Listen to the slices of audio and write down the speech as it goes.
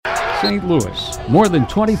St. Louis, more than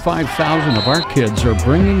 25,000 of our kids are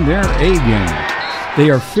bringing their A game. They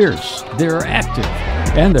are fierce, they are active,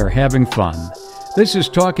 and they're having fun. This is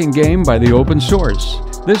Talking Game by the Open Source.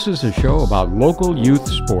 This is a show about local youth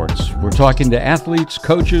sports. We're talking to athletes,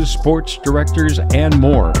 coaches, sports directors, and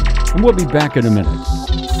more. And we'll be back in a minute.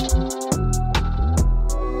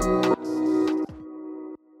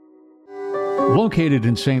 Located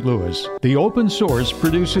in St. Louis, the Open Source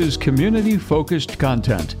produces community-focused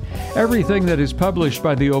content. Everything that is published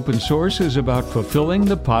by the Open Source is about fulfilling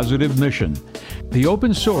the positive mission. The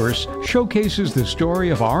Open Source showcases the story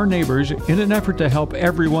of our neighbors in an effort to help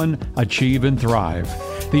everyone achieve and thrive.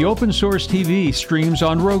 The Open Source TV streams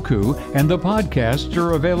on Roku, and the podcasts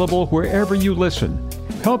are available wherever you listen.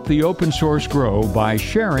 Help the Open Source grow by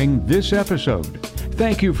sharing this episode.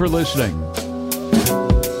 Thank you for listening.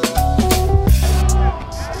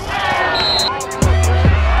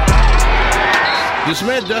 The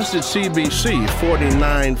Smet dusted CBC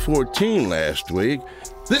 49-14 last week.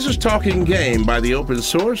 This is Talking Game by the Open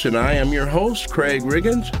Source, and I am your host, Craig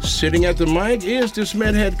Riggins. Sitting at the mic is the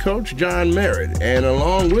Smet head coach, John Merritt, and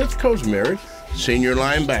along with Coach Merritt, senior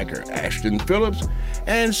linebacker Ashton Phillips,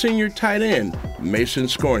 and senior tight end Mason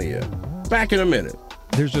Scornia. Back in a minute.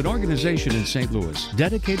 There's an organization in St. Louis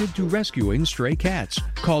dedicated to rescuing stray cats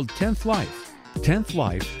called 10th Life. 10th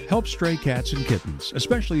Life helps stray cats and kittens,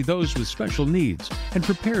 especially those with special needs, and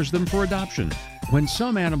prepares them for adoption. When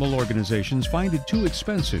some animal organizations find it too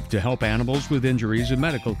expensive to help animals with injuries and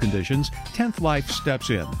medical conditions, 10th Life steps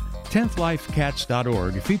in.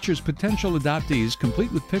 10thlifecats.org features potential adoptees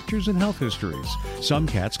complete with pictures and health histories. Some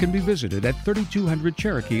cats can be visited at 3200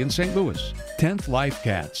 Cherokee in St. Louis. 10th Life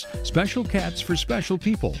Cats, special cats for special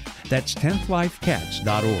people. That's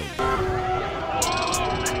 10thlifecats.org.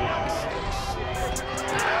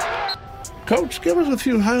 Coach, give us a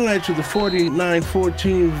few highlights of the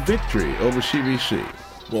 49-14 victory over CBC.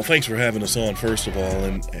 Well, thanks for having us on, first of all.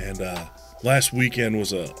 And last weekend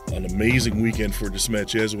was an amazing weekend for the Smet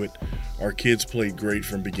Jesuit. Our kids played great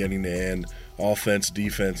from beginning to end. Offense,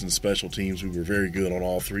 defense, and special teams. We were very good on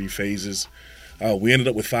all three phases. We ended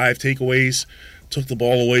up with 5 takeaways, took the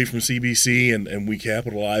ball away from CBC, and we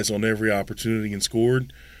capitalized on every opportunity and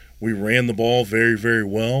scored. We ran the ball very, very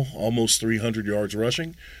well, almost 300 yards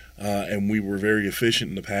rushing. And we were very efficient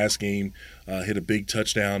in the pass game, hit a big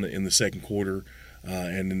touchdown in the second quarter,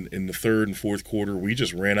 and in the third and fourth quarter, we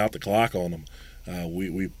just ran out the clock on them.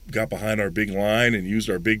 We got behind our big line and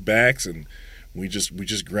used our big backs, and we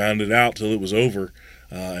just grounded out till it was over,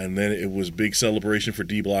 and then it was big celebration for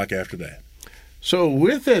D-Block after that. So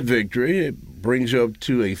with that victory, it brings you up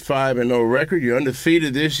to a 5-0 record. You're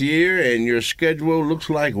undefeated this year, and your schedule looks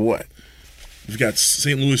like what? We've got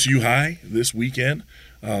St. Louis U High this weekend.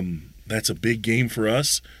 That's a big game for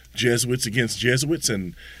us, Jesuits against Jesuits,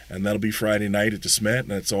 and that'll be Friday night at the Smet, and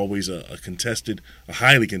that's always a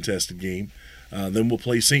highly contested game. Then we'll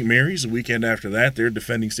play St. Mary's the weekend after that. They're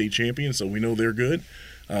defending state champions, so we know they're good.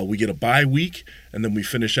 We get a bye week, and then we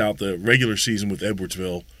finish out the regular season with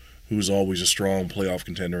Edwardsville, who is always a strong playoff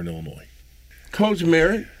contender in Illinois. Coach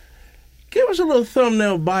Merritt, give us a little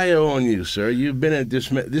thumbnail bio on you, sir. You've been at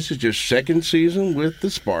this is your second season with the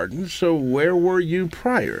Spartans, so where were you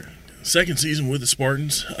prior? Second season with the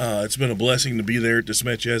Spartans. It's been a blessing to be there at the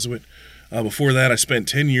Smet Jesuit. Before that, I spent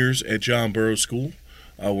 10 years at John Burroughs School,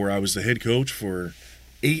 where I was the head coach for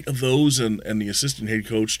 8 of those and the assistant head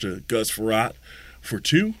coach to Gus Farrat for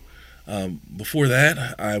 2. Before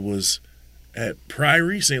that, I was at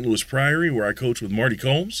Priory, St. Louis Priory, where I coached with Marty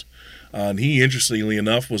Combs. And he, interestingly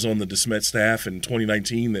enough, was on the DeSmet staff in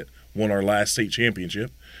 2019 that won our last state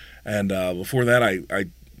championship. And before that, I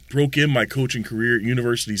broke in my coaching career at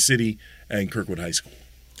University City and Kirkwood High School.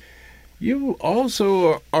 You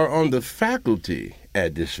also are on the faculty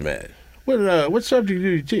at DeSmet. What subject do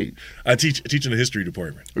you teach? I teach in the history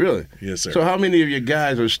department. Really? Yes, sir. So how many of your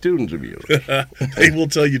guys are students of yours? They will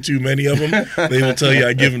tell you too many of them. They will tell you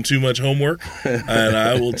I give them too much homework, and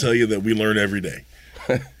I will tell you that we learn every day.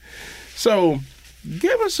 So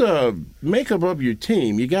give us a makeup of your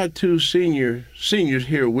team. You got 2 seniors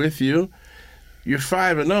here with you. You're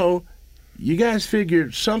 5-0. You guys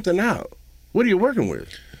figured something out. What are you working with?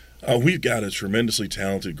 We've got a tremendously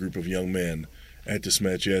talented group of young men at the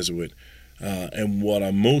Smet Jesuit. And what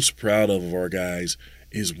I'm most proud of our guys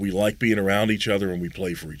is we like being around each other and we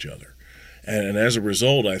play for each other. And as a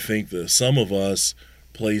result, I think the sum of us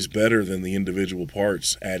plays better than the individual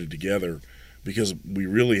parts added together, because we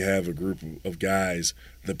really have a group of guys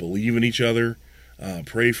that believe in each other,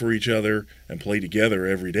 pray for each other, and play together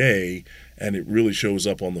every day, and it really shows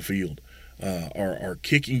up on the field. Our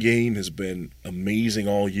kicking game has been amazing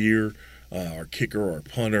all year. our kicker, our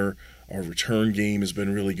punter. Our return game has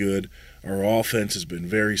been really good. Our offense has been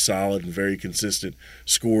very solid and very consistent,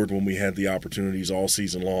 scored when we had the opportunities all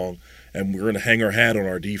season long. And we're going to hang our hat on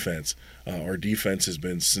our defense. Our defense has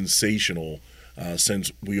been sensational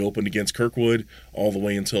since we opened against Kirkwood all the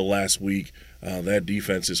way until last week. That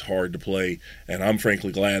defense is hard to play, and I'm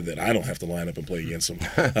frankly glad that I don't have to line up and play against them.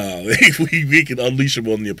 We can unleash them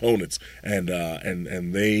on the opponents, and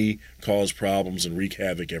they cause problems and wreak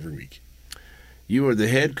havoc every week. You are the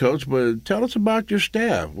head coach, but tell us about your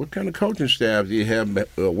staff. What kind of coaching staff do you have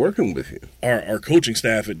working with you? Our coaching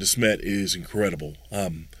staff at Smet is incredible.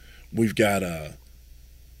 We've got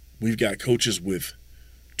coaches with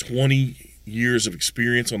 20 years of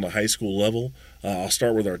experience on the high school level. I'll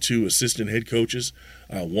start with our two assistant head coaches.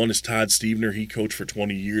 One is Todd Stevener. He coached for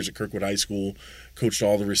 20 years at Kirkwood High School, coached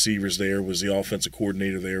all the receivers there, was the offensive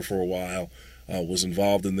coordinator there for a while, was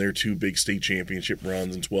involved in their two big state championship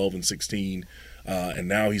runs in 12 and 16. And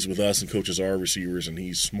now he's with us and coaches our receivers, and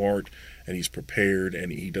he's smart and he's prepared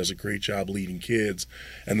and he does a great job leading kids.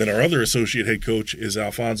 And then our other associate head coach is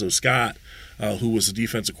Alfonso Scott, who was the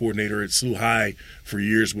defensive coordinator at SLU High for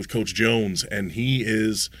years with Coach Jones, and he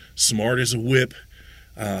is smart as a whip.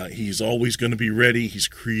 He's always going to be ready. He's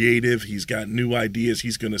creative. He's got new ideas.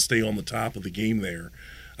 He's going to stay on the top of the game there.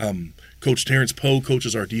 Coach Terrence Poe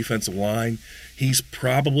coaches our defensive line. He's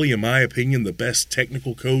probably, in my opinion, the best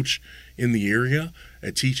technical coach in the area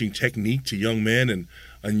at teaching technique to young men,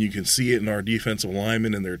 and you can see it in our defensive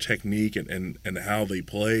linemen and their technique and how they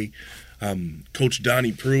play. Coach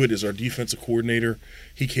Donnie Pruitt is our defensive coordinator.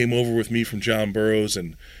 He came over with me from John Burroughs,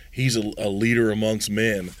 and he's a leader amongst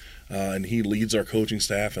men, and he leads our coaching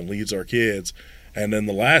staff and leads our kids. And then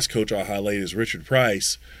the last coach I'll highlight is Richard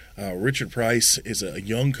Price. Richard Price is a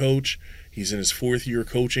young coach. He's in his fourth year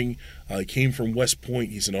coaching. He came from West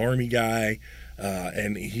Point. He's an Army guy,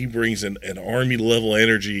 and he brings an Army-level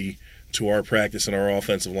energy to our practice and our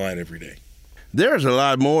offensive line every day. There's a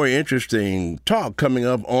lot more interesting talk coming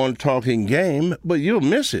up on Talking Game, but you'll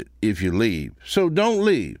miss it if you leave. So don't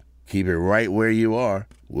leave. Keep it right where you are.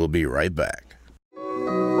 We'll be right back.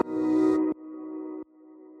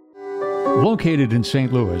 Located in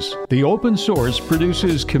St. Louis, The Open Source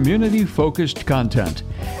produces community-focused content.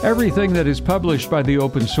 Everything that is published by The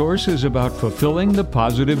Open Source is about fulfilling the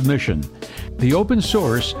positive mission. The Open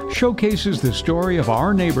Source showcases the story of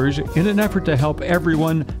our neighbors in an effort to help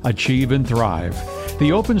everyone achieve and thrive.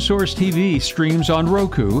 The Open Source TV streams on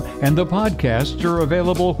Roku, and the podcasts are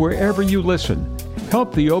available wherever you listen.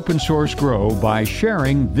 Help the Open Source grow by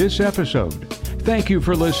sharing this episode. Thank you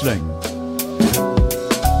for listening.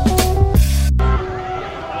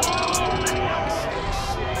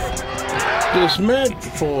 Smet,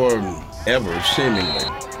 forever seemingly,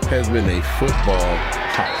 has been a football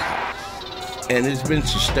powerhouse, and it's been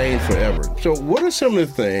sustained forever. So what are some of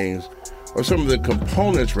the things, or some of the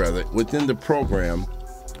components, rather, within the program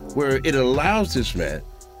where it allows Smet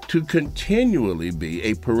to continually be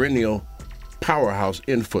a perennial powerhouse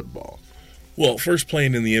in football? Well, first,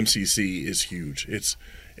 playing in the MCC is huge. It's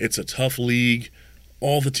a tough league.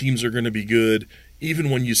 All the teams are going to be good.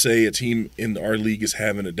 Even when you say a team in our league is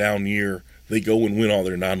having a down year, they go and win all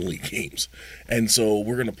their non-league games. And so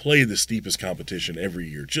we're going to play the steepest competition every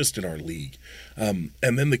year just in our league. And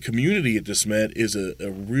then the community at Smet is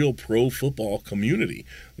a real pro football community.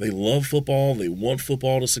 They love football. They want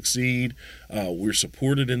football to succeed. We're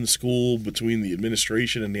supported in the school between the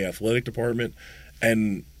administration and the athletic department.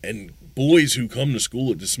 And boys who come to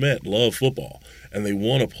school at Smet love football, and they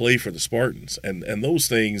want to play for the Spartans. And those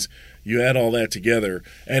things, you add all that together,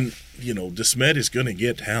 and, Smet is going to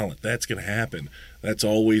get talent. That's going to happen. That's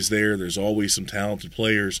always there. There's always some talented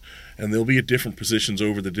players, and they'll be at different positions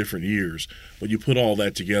over the different years. But you put all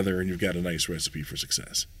that together, and you've got a nice recipe for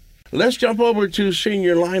success. Let's jump over to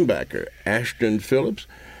senior linebacker, Ashton Phillips.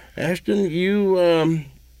 Ashton, you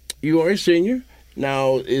are a senior.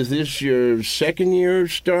 Now, is this your second year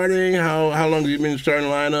starting? How long have you been starting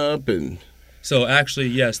lineup? And So actually,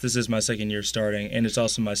 yes, this is my second year starting, and it's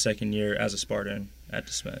also my second year as a Spartan at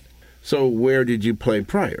Smet. So where did you play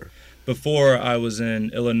prior? Before, I was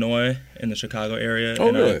in Illinois, in the Chicago area.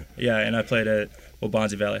 Oh, really? And I played at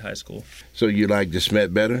Waubonsie Valley High School. So you like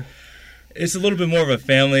Smet better? It's a little bit more of a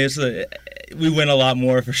family. We win a lot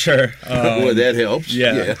more for sure. Well, that helps.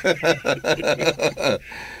 Yeah.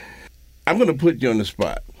 I'm going to put you on the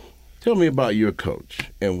spot. Tell me about your coach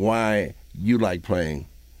and why you like playing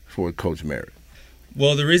for Coach Merritt.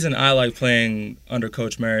 Well, the reason I like playing under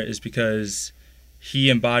Coach Merritt is because he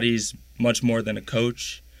embodies much more than a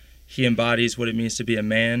coach. He embodies what it means to be a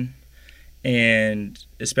man, and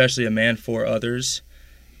especially a man for others.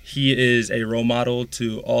 he is a role model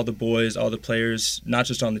to all the boys, all the players, not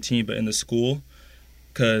just on the team but in the school,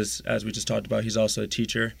 because as we just talked about, he's also a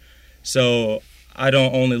teacher. So I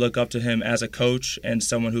don't only look up to him as a coach and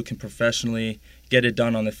someone who can professionally get it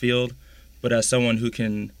done on the field, but as someone who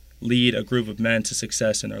can lead a group of men to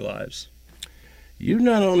success in their lives. You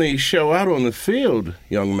not only show out on the field,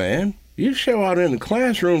 young man, you show out in the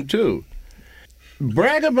classroom too.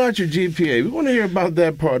 Brag about your GPA. We want to hear about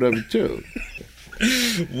that part of it too.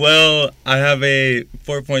 Well, I have a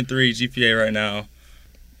 4.3 GPA right now.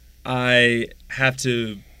 I have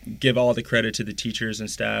to give all the credit to the teachers and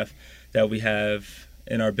staff that we have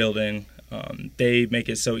in our building. They make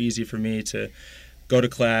it so easy for me to go to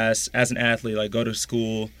class as an athlete, like go to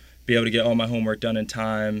school, be able to get all my homework done in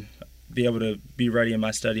time, be able to be ready in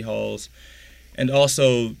my study halls. And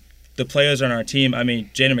also the players on our team, I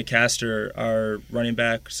mean, Jaden McCaster, our running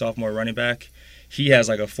back, sophomore running back, he has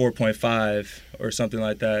like a 4.5 or something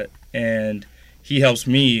like that, and he helps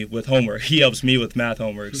me with homework. He helps me with math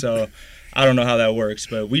homework. So I don't know how that works,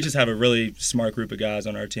 but we just have a really smart group of guys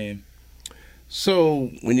on our team.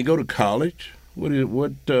 So when you go to college,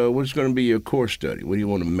 what's going to be your core study? What do you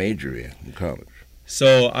want to major in college?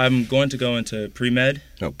 So I'm going to go into pre-med.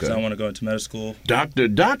 Okay. So I want to go into medical school.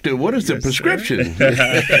 Doctor, what is the prescription?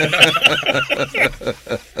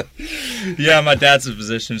 Yeah, my dad's a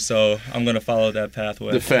physician, so I'm going to follow that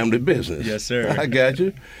pathway. The family business. Yes, sir. I got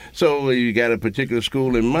you. So you got a particular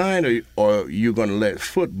school in mind, or you're going to let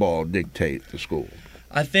football dictate the school?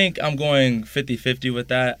 I think I'm going 50-50 with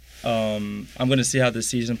that. I'm going to see how the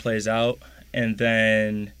season plays out, and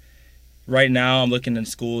then right now I'm looking in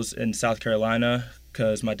schools in South Carolina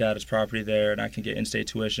because my dad has property there and I can get in-state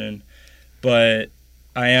tuition. But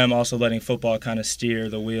I am also letting football kind of steer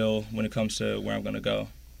the wheel when it comes to where I'm going to go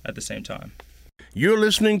at the same time. You're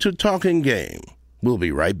listening to Talking Game. We'll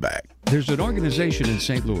be right back. There's an organization in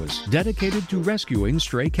St. Louis dedicated to rescuing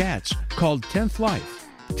stray cats called 10th Life.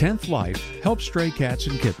 10th Life helps stray cats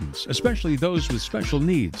and kittens, especially those with special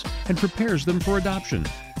needs, and prepares them for adoption.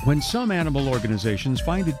 When some animal organizations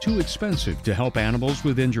find it too expensive to help animals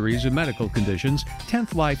with injuries and medical conditions,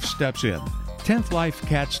 10th Life steps in.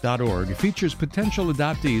 10thlifecats.org features potential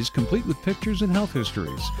adoptees complete with pictures and health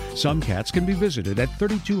histories. Some cats can be visited at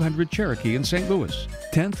 3200 Cherokee in St. Louis.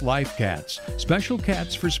 10th Life Cats, special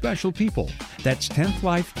cats for special people. That's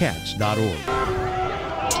 10thlifecats.org.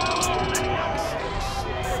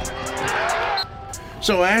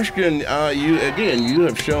 So, Ashton, you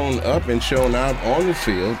have shown up and shown out on the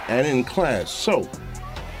field and in class. So,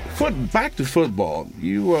 back to football.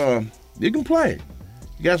 You can play.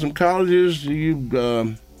 You got some colleges. You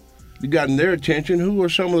gotten their attention. Who are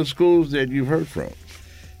some of the schools that you've heard from?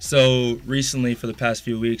 So recently, for the past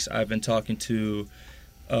few weeks, I've been talking to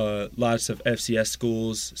lots of FCS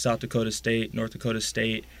schools: South Dakota State, North Dakota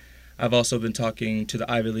State. I've also been talking to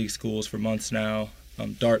the Ivy League schools for months now: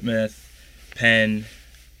 Dartmouth, Penn,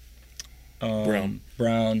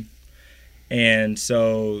 Brown. And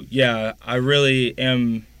so, yeah, I've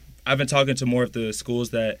been talking to more of the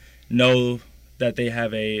schools that know that they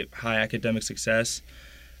have a high academic success,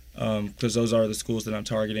 because those are the schools that I'm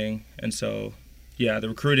targeting. And so, yeah, the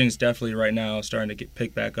recruiting is definitely right now starting to get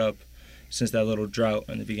picked back up since that little drought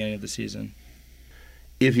in the beginning of the season.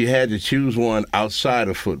 If you had to choose one outside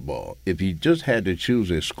of football, if you just had to choose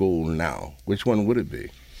a school now, which one would it be?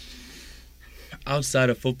 Outside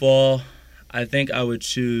of football, I think I would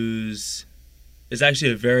choose, it's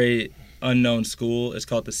actually a very unknown school. It's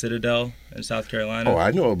called the Citadel in South Carolina. Oh,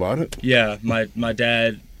 I know about it. Yeah, my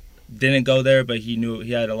dad didn't go there, but he knew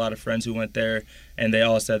he had a lot of friends who went there, and they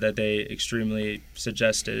all said that they extremely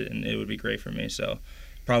suggested and it would be great for me. So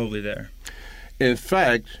probably there. In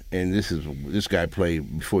fact, and this guy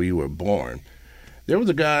played before you were born, there was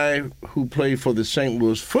a guy who played for the St.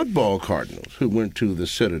 Louis football Cardinals who went to the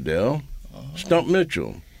Citadel, Stump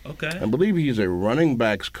Mitchell. Okay. I believe he's a running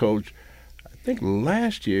backs coach. I think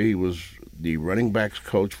last year he was the running backs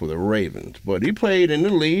coach for the Ravens, but he played in the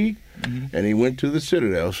league, and he went to the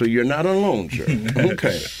Citadel, so you're not alone, sir.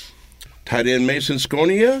 Okay. Tight end Mason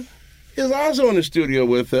Sconia is also in the studio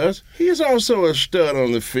with us. He's also a stud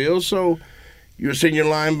on the field, so you're a senior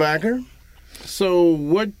linebacker. So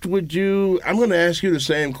I'm going to ask you the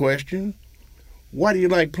same question. Why do you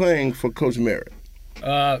like playing for Coach Merritt?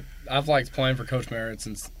 I've liked playing for Coach Merritt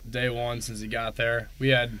since day one, since he got there. We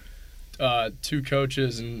had two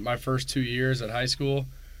coaches in my first 2 years at high school,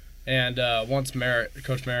 and once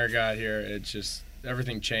Coach Merritt got here,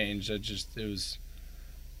 everything changed. It was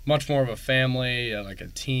much more of a family, like a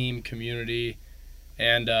team, community,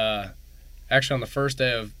 and actually on the first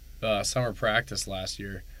day of summer practice last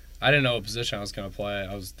year, I didn't know what position I was going to play.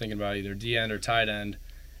 I was thinking about either D end or tight end,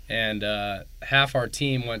 and half our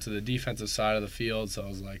team went to the defensive side of the field. So I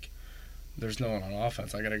was like, "There's no one on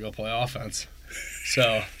offense. I got to go play offense."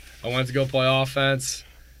 So I went to go play offense.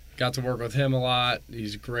 Got to work with him a lot.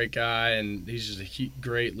 He's a great guy, and he's just a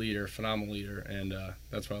great leader, phenomenal leader, and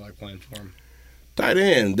that's why I like playing for him. Tight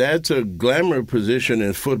end, that's a glamour position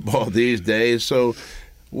in football these days. So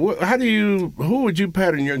who would you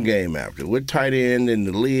pattern your game after? What tight end in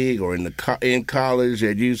the league or in college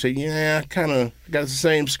that you say, yeah, I kind of got the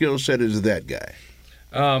same skill set as that guy?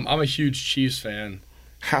 I'm a huge Chiefs fan.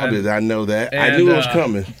 How did I know that? I knew it was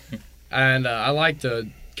coming. And I like to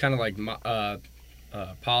kind of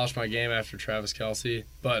polish my game after Travis Kelce,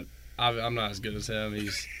 but I'm not as good as him.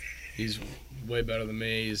 He's way better than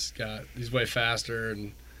me. He's way faster,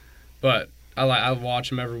 but I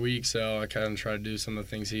watch him every week, so I kind of try to do some of the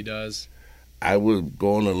things he does. I would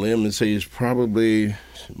go on a limb and say he's probably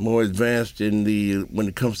more advanced when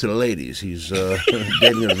it comes to the ladies. He's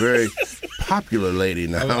dating a very popular lady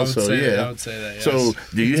now. I would say that. Yes. So,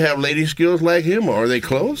 do you have lady skills like him, or are they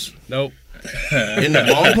close? Nope. In the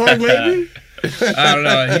ballpark, maybe? I don't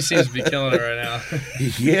know. He seems to be killing it right now.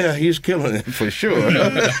 Yeah, he's killing it for sure.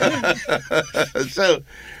 So,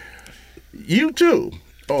 you too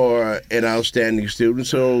are an outstanding student.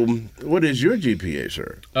 So, what is your GPA,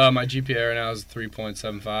 sir? My GPA right now is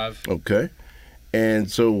 3.75. Okay.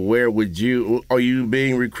 And so are you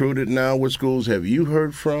being recruited now? What schools have you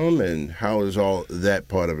heard from, and how is all that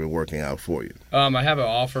part of it working out for you? I have an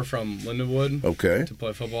offer from Lindenwood to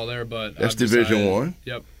play football there, but that's Division I?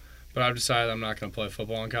 Yep. But I've decided I'm not going to play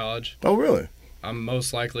football in college. Oh, really? I'm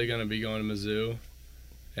most likely going to be going to Mizzou,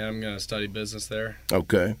 and I'm going to study business there.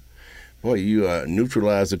 Okay. Boy, you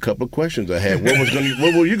neutralized a couple of questions I had.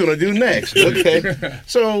 What were you going to do next? Okay.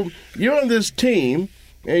 So you're on this team,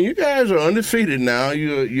 and you guys are undefeated now.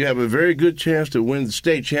 You have a very good chance to win the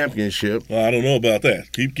state championship. Well, I don't know about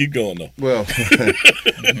that. Keep going, though. Well,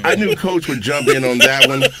 I knew Coach would jump in on that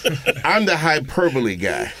one. I'm the hyperbole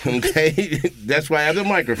guy, okay? That's why I have the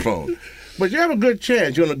microphone. But you have a good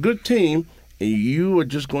chance. You're on a good team, and you are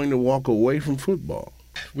just going to walk away from football.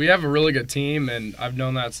 We have a really good team, and I've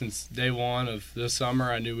known that since day one of this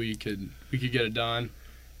summer. I knew we could get it done,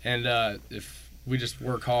 and if we just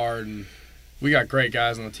work hard, and we got great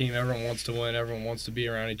guys on the team. Everyone wants to win. Everyone wants to be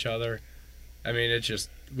around each other. I mean, it's just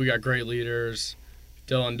we got great leaders.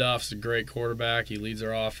 Dylan Duff's a great quarterback. He leads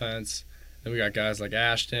our offense. Then we got guys like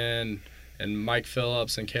Ashton and Mike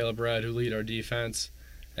Phillips and Caleb Red who lead our defense,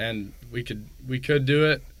 and we could do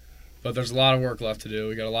it, but there's a lot of work left to do.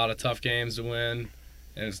 We got a lot of tough games to win.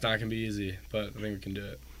 And it's not going to be easy, but I think we can do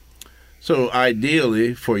it. So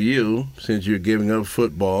ideally for you, since you're giving up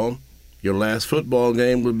football, your last football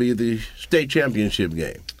game would be the state championship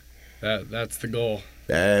game. That's the goal.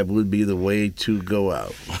 That would be the way to go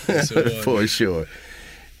out, Yes, for sure.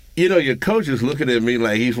 You know, your coach is looking at me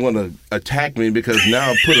like he's want to attack me because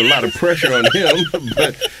now I put a lot of pressure on him.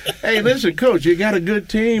 But, hey, listen, Coach, you got a good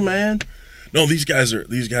team, man. No, these guys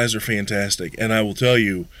are fantastic. And I will tell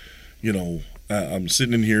you, I'm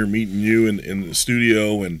sitting in here meeting you in the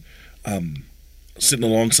studio and sitting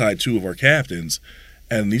alongside two of our captains,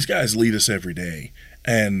 and these guys lead us every day.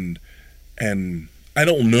 And I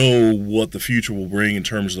don't know what the future will bring in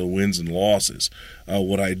terms of the wins and losses.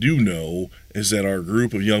 What I do know is that our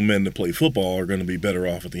group of young men that play football are going to be better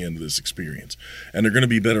off at the end of this experience. And they're going to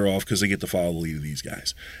be better off because they get to follow the lead of these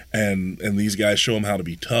guys. And these guys show them how to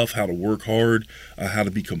be tough, how to work hard, how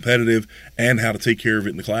to be competitive, and how to take care of it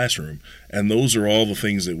in the classroom. And those are all the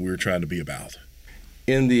things that we're trying to be about.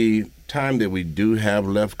 In the time that we do have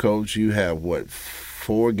left, Coach, you have,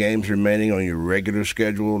 4 games remaining on your regular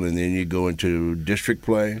schedule, and then you go into district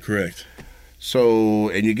play? Correct. So,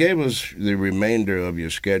 and you gave us the remainder of your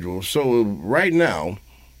schedule. So right now,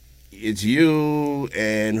 it's you,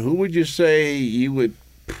 and who would you say you would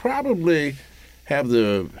probably have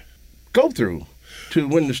the go-through to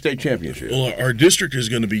win the state championship? Well, our district is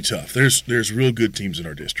going to be tough. There's real good teams in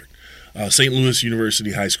our district. St. Louis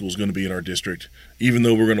University High School is going to be in our district. Even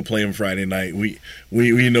though we're going to play them Friday night, we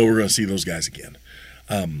know we're going to see those guys again.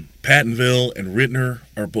 Pattonville and Rittner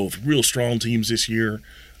are both real strong teams this year.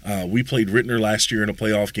 We played Rittner last year in a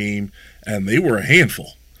playoff game, and they were a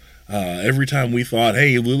handful. Every time we thought,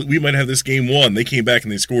 hey, we might have this game won, they came back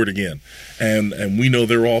and they scored again. And we know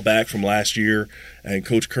they're all back from last year, and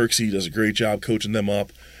Coach Kirksey does a great job coaching them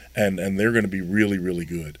up, and they're going to be really, really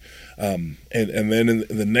good. And then in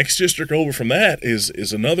the next district over from that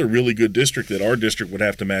is another really good district that our district would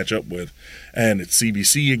have to match up with. And it's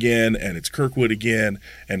CBC again, and it's Kirkwood again,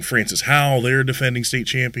 and Francis Howell, they're defending state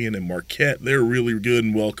champion, and Marquette, they're really good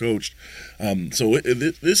and well coached. So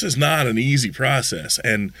this is not an easy process.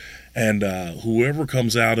 And And whoever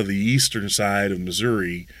comes out of the eastern side of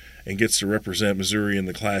Missouri and gets to represent Missouri in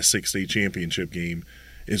the Class 6 state championship game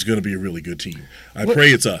is going to be a really good team. I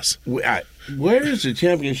pray it's us. Where is the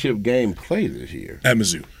championship game played this year? At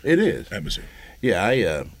Mizzou. It is. At Mizzou. Yeah,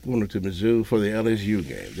 I went to Mizzou for the LSU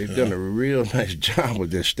game. They've done a real nice job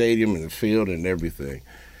with their stadium and the field and everything.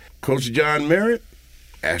 Coach John Merritt,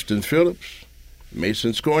 Ashton Phillips,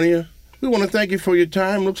 Mason Scornia, we want to thank you for your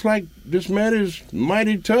time. Looks like this man is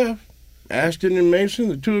mighty tough. Ashton and Mason,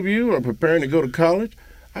 the two of you are preparing to go to college.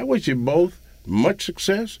 I wish you both much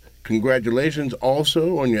success. Congratulations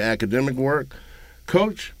also on your academic work.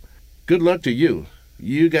 Coach, good luck to you.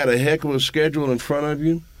 You got a heck of a schedule in front of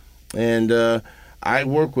you. And I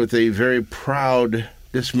work with a very proud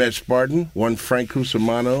Smet Spartan, one Frank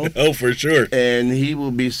Cusimano. Oh, for sure. And he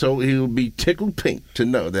will be tickled pink to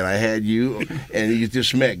know that I had you and these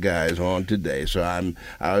Smet guys on today. So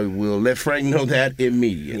I will let Frank know that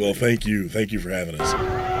immediately. Well, thank you. Thank you for having us.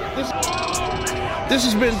 This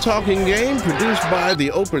has been Talking Game, produced by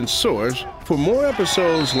the Open Source. For more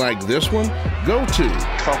episodes like this one, go to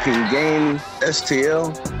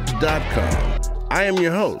TalkingGameSTL.com. I am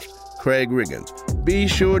your host, Craig Riggins. Be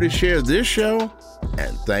sure to share this show,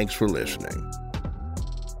 and thanks for listening.